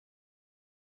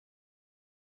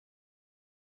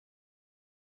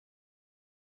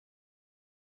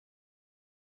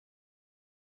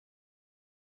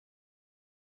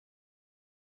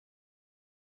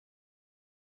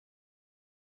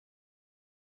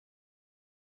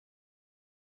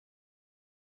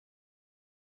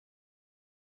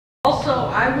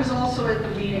I was also at the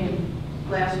meeting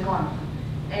last month,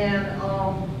 and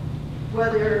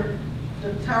whether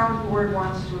the town board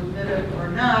wants to admit it or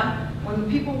not, when the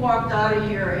people walked out of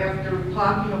here after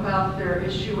talking about their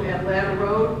issue at Ladder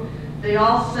Road, they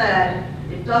all said,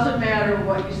 it doesn't matter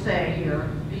what you say here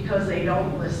because they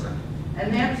don't listen.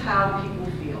 And that's how people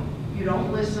feel. You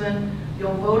don't listen,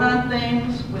 you'll vote on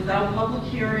things without public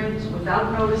hearings,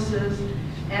 without notices,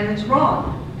 and it's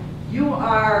wrong. You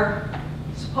are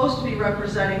supposed to be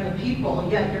representing the people,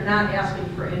 yet you're not asking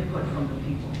for input from the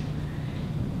people.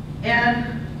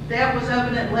 And that was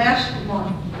evident last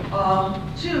month,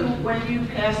 too, when you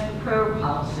passed the prayer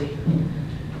policy.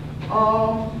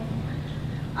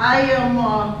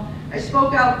 I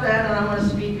spoke out then, and I'm going to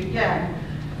speak again.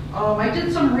 I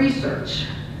did some research,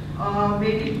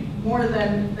 maybe more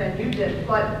than you did,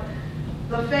 but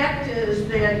the fact is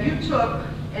that you took,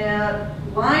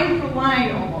 line for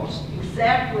line almost,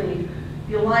 exactly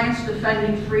the Alliance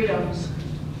Defending Freedom's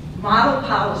model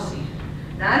policy.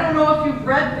 Now, I don't know if you've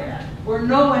read that or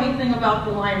know anything about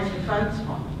the Alliance Defense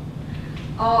Fund.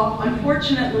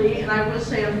 Unfortunately, and I will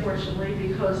say unfortunately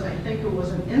because I think it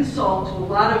was an insult to a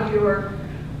lot of your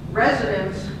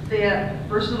residents that,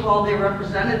 first of all, they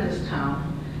represented this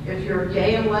town. If you're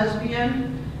gay and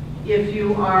lesbian, if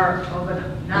you are of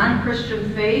a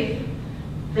non-Christian faith,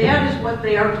 that is what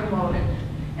they are promoting.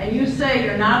 And you say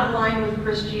you're not aligned with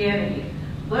Christianity.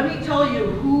 Let me tell you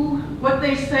what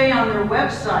they say on their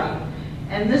website.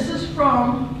 And this is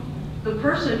from the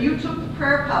person you took the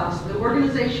prayer policy, the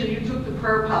organization you took the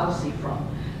prayer policy from.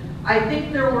 I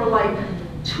think there were like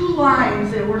 2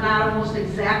 lines that were not almost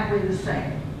exactly the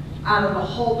same out of the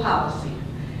whole policy.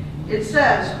 It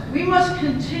says, we must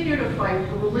continue to fight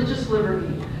for religious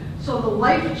liberty so the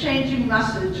life-changing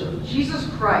message of Jesus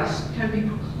Christ can be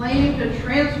proclaimed and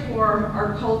transform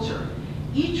our culture.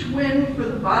 Each win for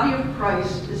the body of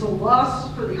Christ is a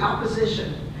loss for the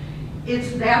opposition.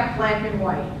 It's that black and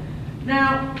white.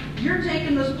 Now, you're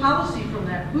taking this policy from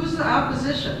that. Who's the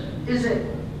opposition? Is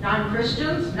it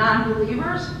non-Christians,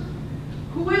 non-believers?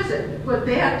 Who is it? But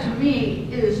that, to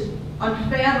me, is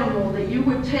unfathomable that you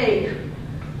would take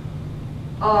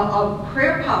a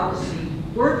prayer policy,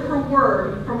 word for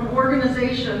word, from an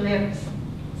organization that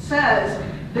says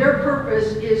their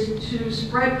purpose is to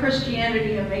spread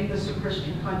Christianity and make this a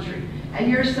Christian country.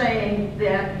 And you're saying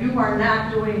that you are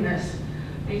not doing this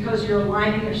because you're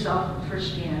aligning yourself with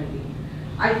Christianity.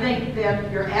 I think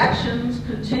that your actions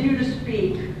continue to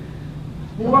speak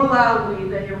more loudly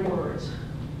than your words.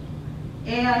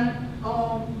 And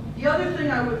the other thing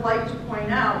I would like to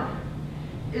point out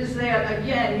is that,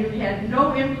 again, you had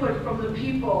no input from the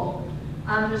people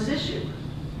on this issue.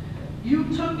 You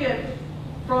took it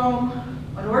from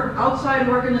an outside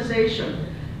organization.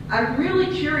 I'm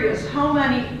really curious how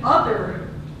many other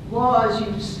laws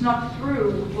you've snuck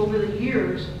through over the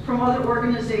years from other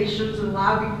organizations and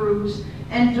lobby groups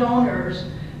and donors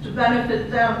to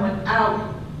benefit them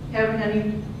without having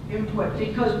any input,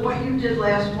 because what you did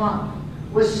last month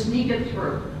was sneak it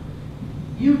through.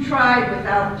 You tried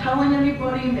without telling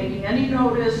anybody, making any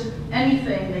notice,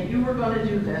 anything, that you were going to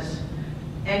do this.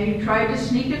 And you tried to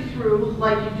sneak it through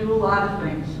like you do a lot of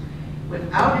things,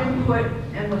 without input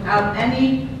and without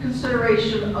any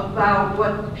consideration about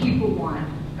what the people want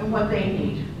and what they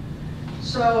need.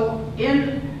 So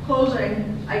in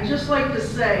closing, I'd just like to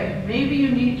say, maybe you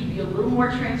need to be a little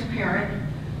more transparent.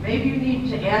 Maybe you need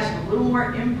to ask a little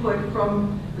more input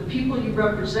from the people you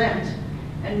represent.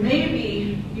 And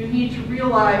maybe you need to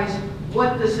realize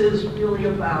what this is really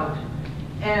about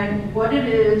and what it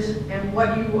is and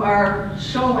what you are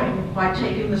showing by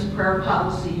taking this prayer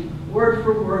policy word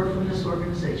for word from this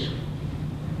organization.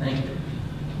 Thank you.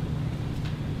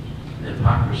 The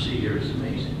hypocrisy here is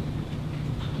amazing.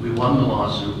 We won the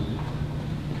lawsuit.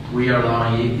 We are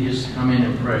allowing atheists to come in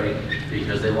and pray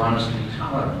because they want us to be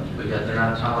tolerant, but yet they're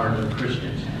not tolerant of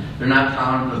Christians. They're not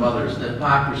tolerant of others. The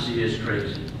hypocrisy is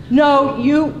crazy. No,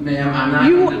 you, ma'am, I'm not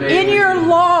going to debate in your with you.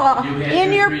 law, You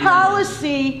in your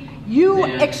policy, you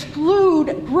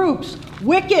exclude groups,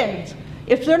 Wiccans,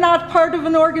 if they're not part of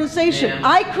an organization.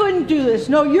 I couldn't do this.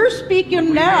 No, you're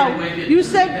speaking now. You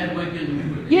said,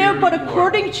 yeah, but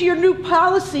according to your new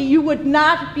policy, you would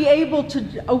not be able to,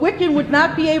 a Wiccan would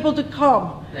not be able to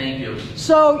come. Thank you.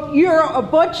 So you're a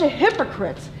bunch of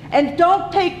hypocrites. And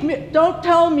don't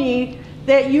tell me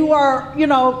that you are, you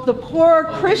know, the poor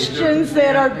Christians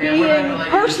that are being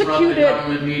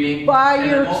persecuted by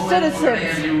your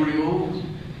citizens.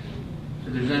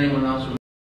 If there's anyone else who